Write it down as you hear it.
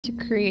to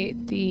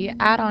create the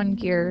add-on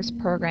gears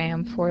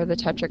program for the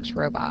Tetrix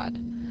robot.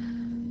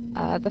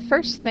 The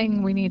first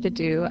thing we need to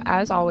do,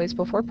 as always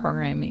before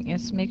programming,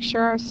 is make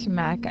sure our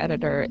Schematic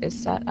Editor is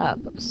set up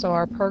so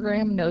our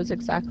program knows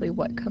exactly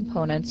what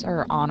components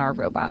are on our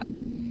robot.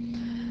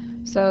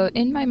 So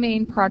in my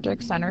main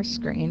Project Center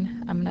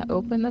screen, I'm going to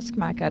open the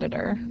Schematic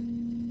Editor,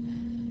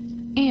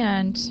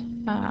 and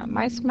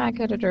my Schematic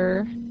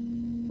Editor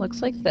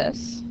looks like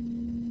this.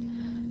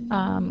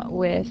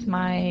 With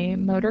my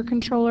motor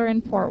controller in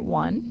port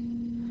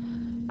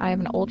 1, I have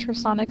an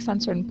ultrasonic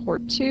sensor in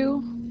port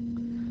 2,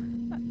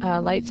 a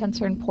light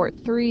sensor in port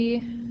 3,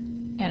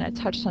 and a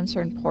touch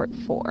sensor in port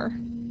 4.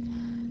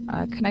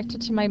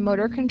 Connected to my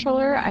motor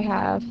controller, I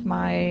have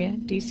my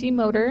DC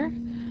motor,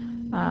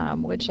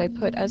 which I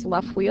put as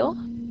left wheel.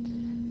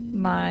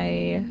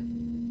 My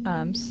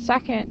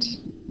second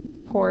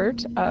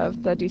port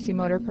of the DC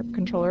motor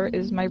controller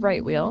is my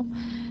right wheel,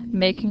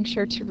 making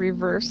sure to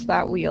reverse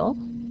that wheel.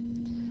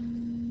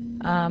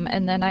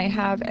 And then I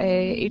have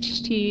a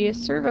HT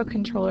servo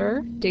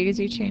controller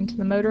daisy chained to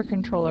the motor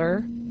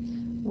controller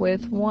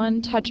with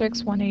one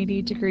Tetrix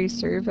 180-degree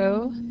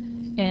servo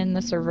in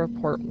the servo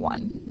port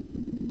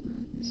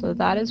 1. So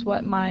that is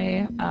what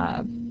my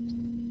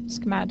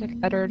Schematic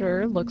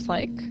Editor looks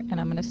like, and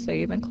I'm going to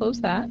save and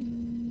close that.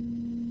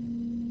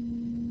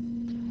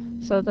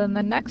 So then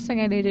the next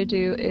thing I need to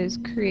do is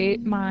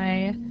create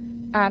my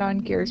add-on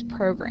gears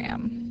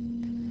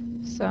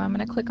program. So I'm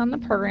going to click on the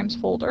Programs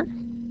folder,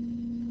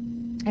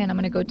 and I'm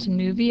going to go to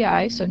New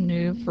VI, so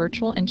New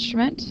Virtual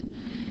Instrument,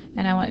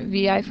 and I want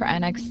VI for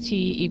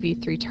NXT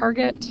EV3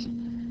 Target,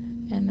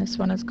 and this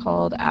one is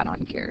called Add-on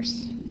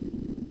Gears.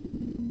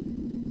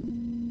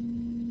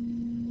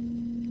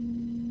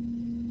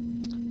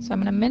 So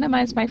I'm going to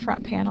minimize my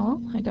front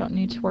panel. I don't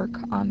need to work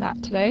on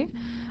that today.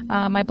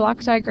 My block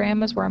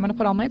diagram is where I'm going to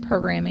put all my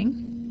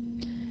programming.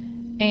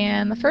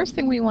 And the first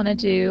thing we want to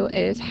do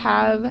is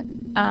have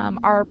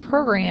our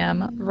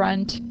program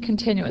run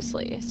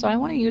continuously. So I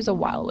want to use a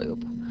while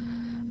loop.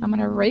 I'm going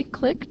to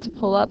right-click to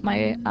pull up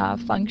my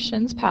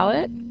functions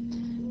palette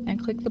and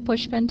click the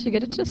push pin to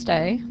get it to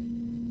stay.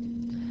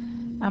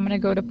 I'm going to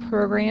go to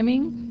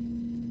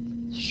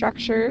Programming,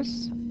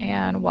 Structures,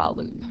 and While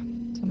Loop.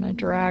 So I'm going to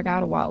drag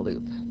out a while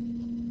loop.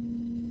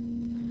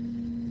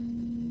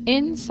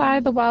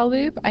 Inside the while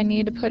loop, I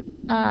need to put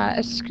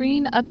a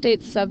Screen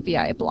Update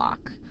Sub-VI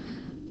block.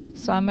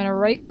 So I'm going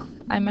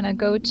to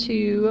go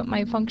to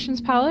my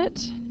Functions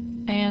palette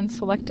and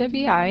select a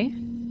VI.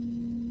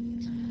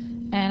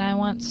 And I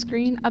want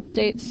Screen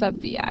Update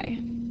Sub-VI.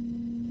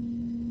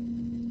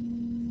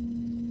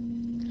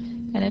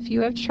 And if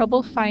you have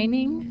trouble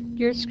finding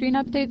your Screen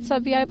Update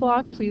Sub-VI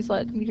block, please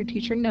let your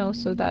teacher know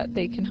so that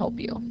they can help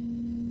you.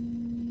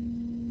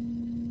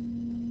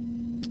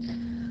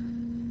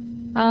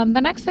 The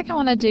next thing I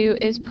want to do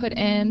is put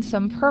in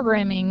some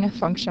programming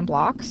function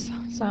blocks.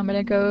 So I'm going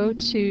to go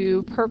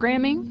to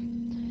Programming,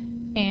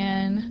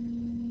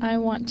 and I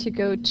want to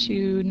go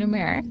to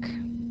Numeric.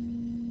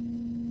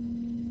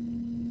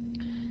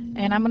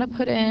 And I'm going to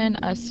put in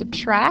a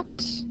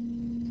subtract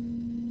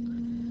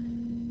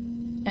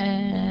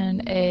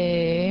and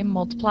a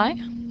multiply.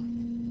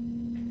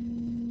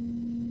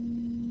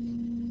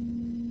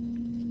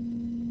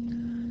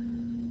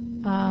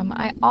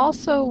 I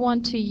also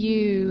want to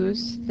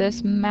use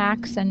this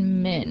max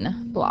and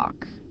min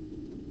block.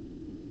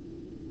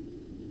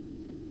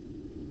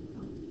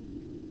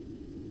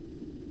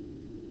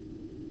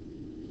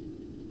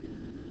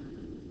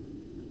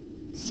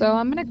 So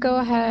I'm going to go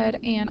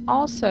ahead and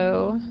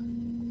also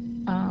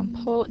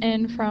pull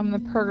in from the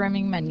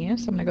programming menu.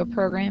 So I'm going to go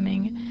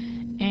Programming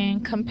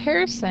and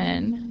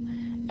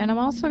Comparison, and I'm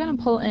also going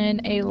to pull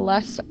in a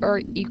less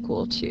or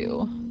equal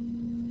to.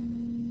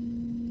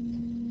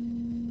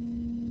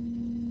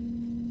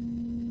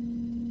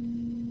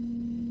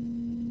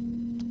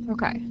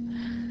 Okay,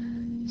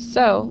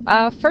 so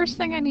first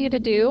thing I need to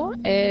do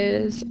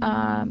is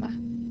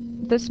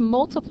this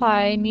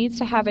multiply needs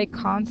to have a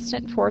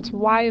constant for its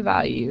y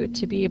value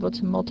to be able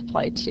to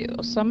multiply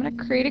to. So I'm going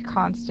to create a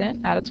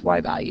constant at its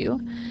y value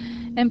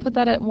and put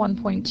that at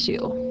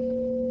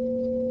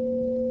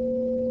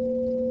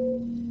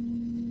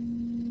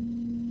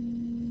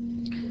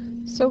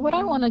 1.2. So what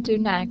I want to do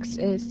next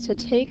is to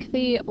take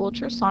the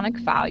ultrasonic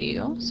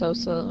value, so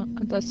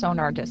the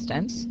sonar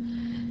distance,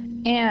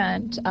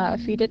 and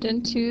feed it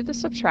into the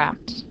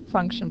subtract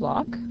function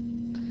block.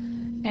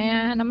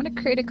 And I'm going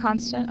to create a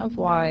constant of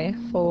y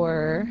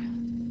for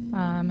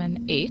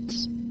an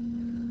 8.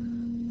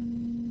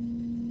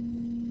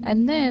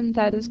 And then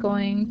that is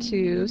going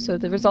to, so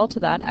the result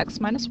of that,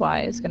 x minus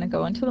y, is going to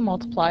go into the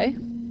multiply.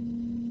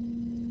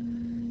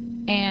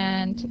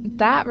 And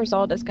that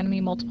result is going to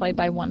be multiplied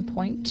by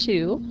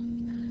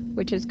 1.2,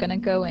 which is going to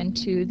go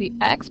into the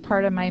x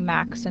part of my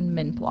max and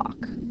min block.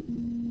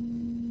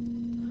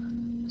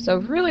 So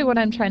really what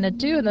I'm trying to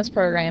do in this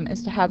program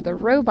is to have the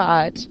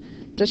robot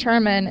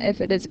determine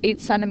if it is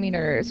 8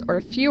 centimeters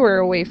or fewer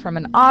away from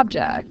an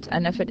object,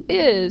 and if it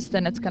is,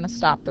 then it's going to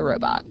stop the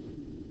robot.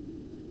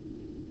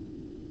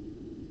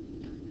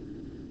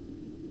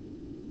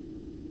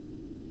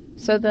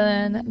 So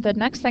then the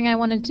next thing I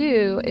want to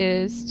do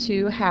is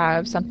to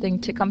have something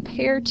to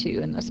compare to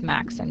in this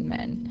max and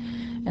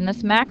min. And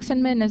this max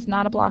and min is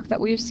not a block that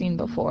we've seen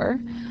before.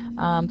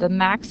 The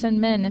max and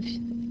min, if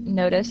you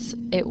notice,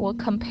 it will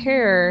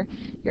compare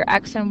your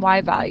x and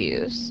y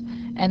values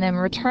and then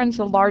returns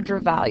the larger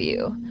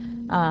value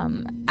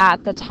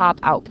at the top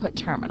output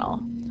terminal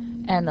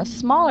and the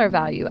smaller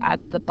value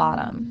at the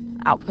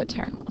bottom output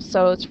terminal.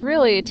 So it's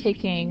really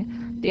taking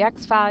the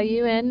x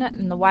value in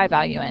and the y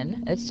value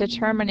in. It's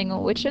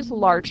determining which is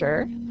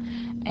larger,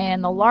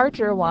 and the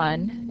larger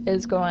one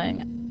is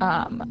going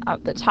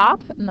out the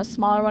top and the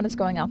smaller one is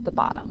going out the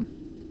bottom.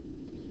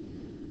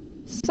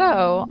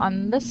 So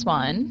on this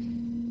one,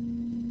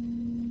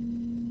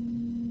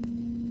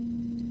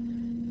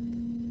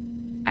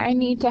 I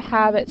need to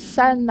have it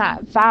send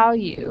that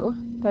value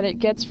that it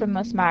gets from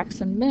this max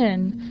and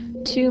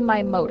min to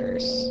my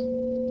motors.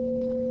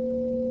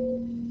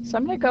 So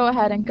I'm going to go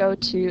ahead and go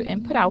to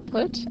Input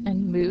Output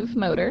and move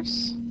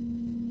motors.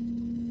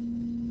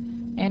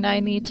 And I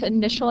need to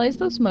initialize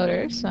those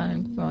motors. So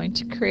I'm going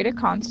to create a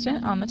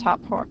constant on the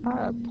top port.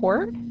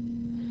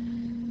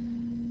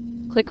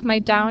 Click my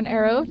down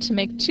arrow to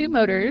make 2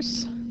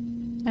 motors.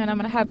 And I'm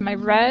going to have my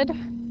red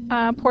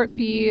port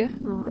be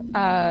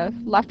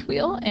left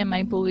wheel and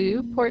my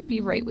blue port be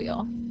right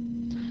wheel.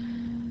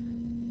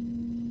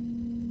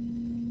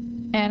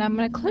 And I'm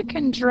going to click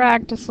and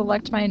drag to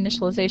select my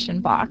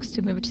initialization box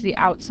to move it to the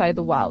outside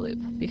the while loop.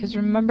 Because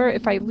remember,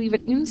 if I leave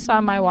it inside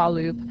my while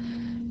loop,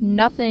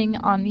 nothing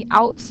on the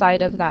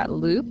outside of that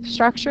loop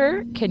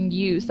structure can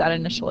use that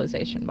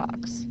initialization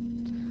box.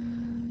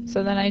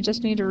 So then I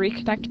just need to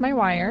reconnect my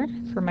wire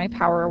for my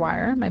power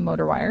wire, my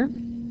motor wire.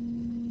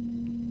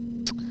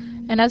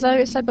 And as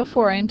I said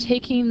before, I'm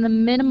taking the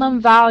minimum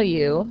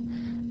value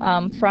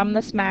from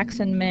this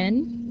max and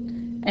min,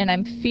 and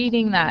I'm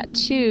feeding that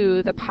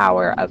to the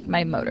power of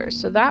my motor.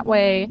 So that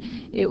way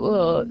it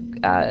will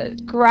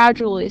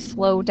gradually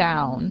slow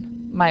down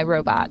my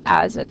robot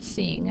as it's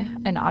seeing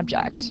an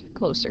object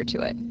closer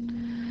to it.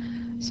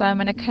 So I'm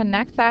going to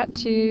connect that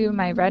to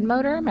my red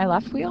motor, my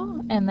left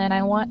wheel, and then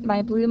I want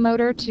my blue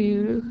motor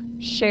to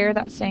share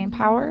that same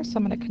power. So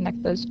I'm going to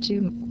connect those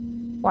 2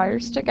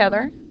 wires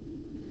together.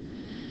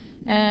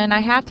 And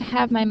I have to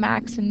have my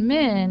max and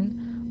min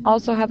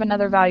also have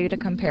another value to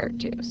compare it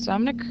to. So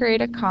I'm going to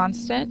create a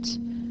constant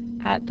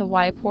at the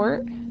Y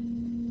port.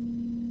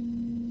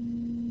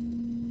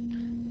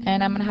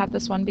 And I'm going to have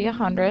this one be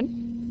 100.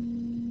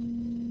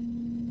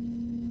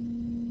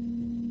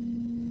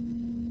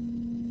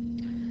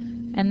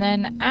 And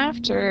then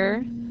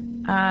after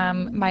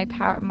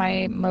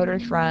my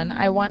motors run,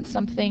 I want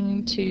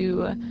something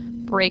to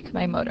break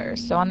my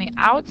motors. So on the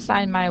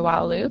outside my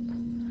while loop,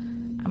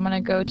 I'm going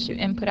to go to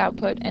Input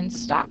Output and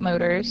Stop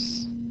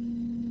Motors.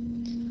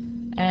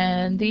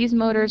 And these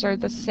motors are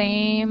the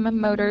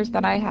same motors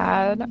that I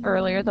had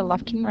earlier, the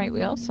left and right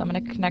wheel. So I'm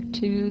going to connect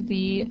to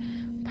the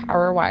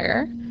power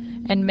wire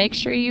and make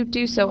sure you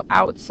do so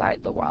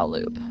outside the while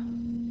loop.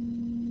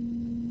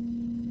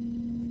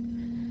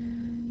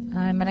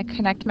 I'm going to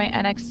connect my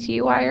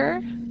NXT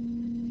wire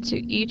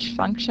to each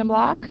function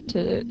block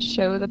to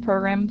show the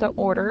program the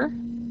order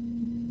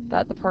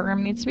that the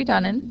program needs to be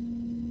done in.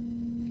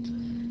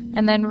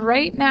 And then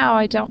right now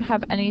I don't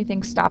have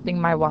anything stopping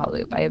my while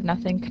loop. I have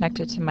nothing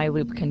connected to my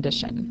loop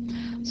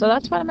condition. So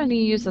that's why I'm going to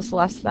use this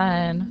less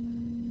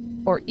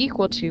than or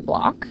equal to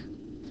block.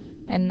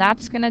 And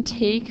that's going to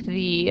take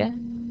the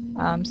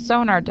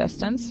sonar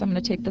distance. So I'm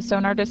going to take the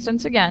sonar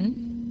distance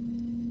again.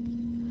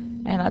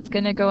 And that's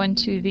going to go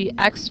into the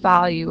x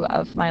value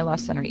of my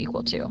less than or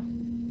equal to.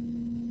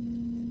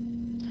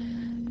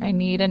 I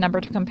need a number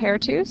to compare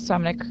to, so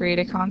I'm going to create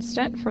a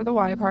constant for the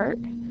y part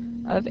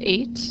of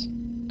 8.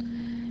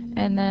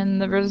 And then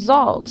the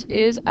result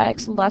is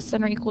x less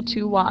than or equal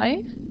to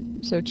y,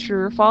 so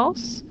true or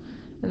false.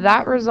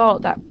 That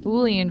result, that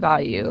Boolean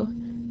value,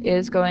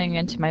 is going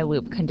into my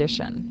loop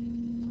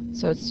condition.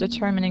 So it's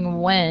determining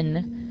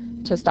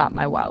when to stop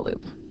my while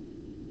loop.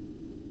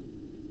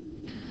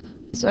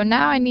 So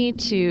now I need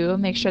to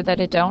make sure that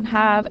I don't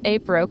have a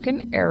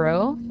broken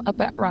arrow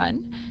up at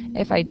run.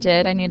 If I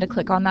did, I need to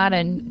click on that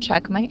and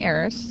check my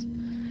errors.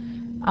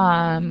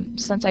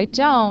 Since I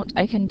don't,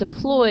 I can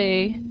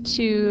deploy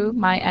to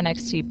my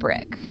NXT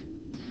brick.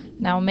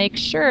 Now make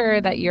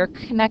sure that you're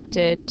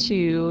connected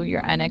to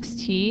your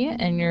NXT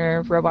and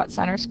your robot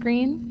center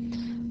screen,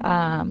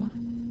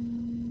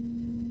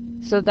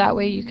 so that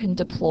way you can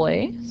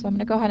deploy. So I'm going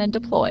to go ahead and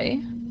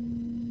deploy.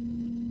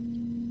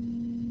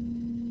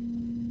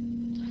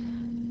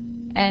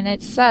 And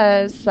it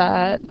says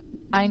that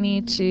I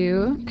need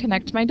to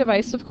connect my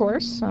device, of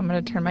course. So I'm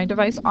going to turn my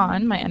device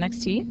on, my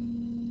NXT.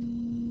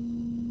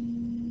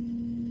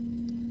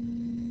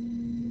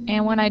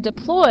 And when I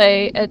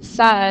deploy, it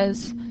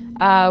says,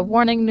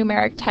 warning,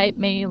 numeric type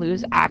may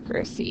lose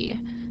accuracy.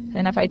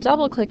 And if I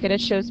double click it,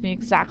 it shows me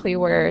exactly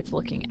where it's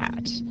looking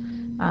at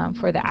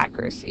for the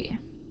accuracy.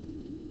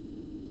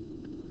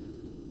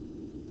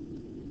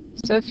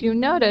 So if you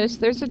notice,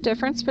 there's a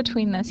difference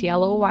between this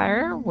yellow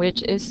wire,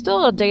 which is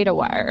still a data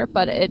wire,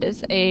 but it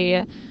is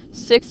a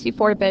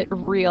 64-bit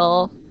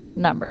real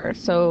number.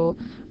 So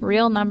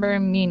real number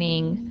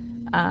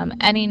meaning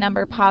any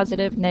number,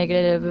 positive,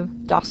 negative,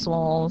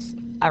 decimals,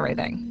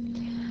 everything,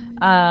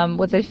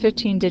 with a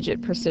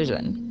 15-digit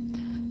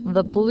precision.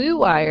 The blue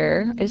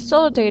wire is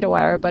still a data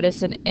wire, but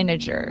it's an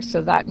integer.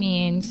 So that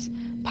means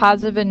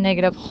positive and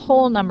negative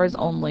whole numbers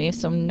only,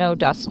 so no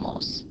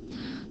decimals.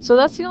 So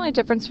that's the only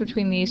difference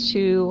between these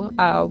two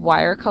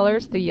wire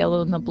colors, the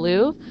yellow and the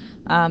blue.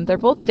 They're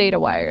both data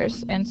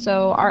wires. And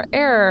so our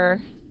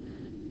error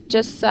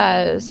just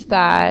says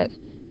that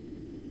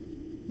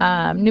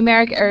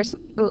numeric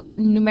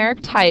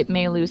type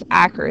may lose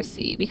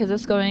accuracy because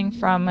it's going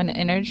from an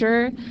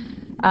integer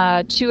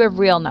to a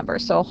real number,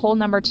 so a whole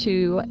number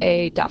to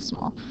a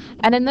decimal.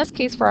 And in this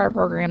case for our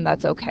program,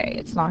 that's okay.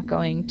 It's not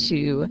going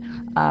to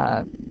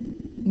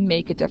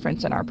make a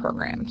difference in our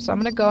program. So I'm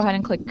going to go ahead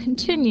and click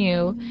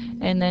continue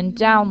and then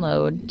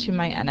download to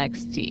my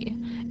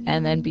NXT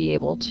and then be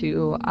able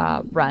to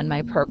run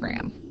my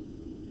program.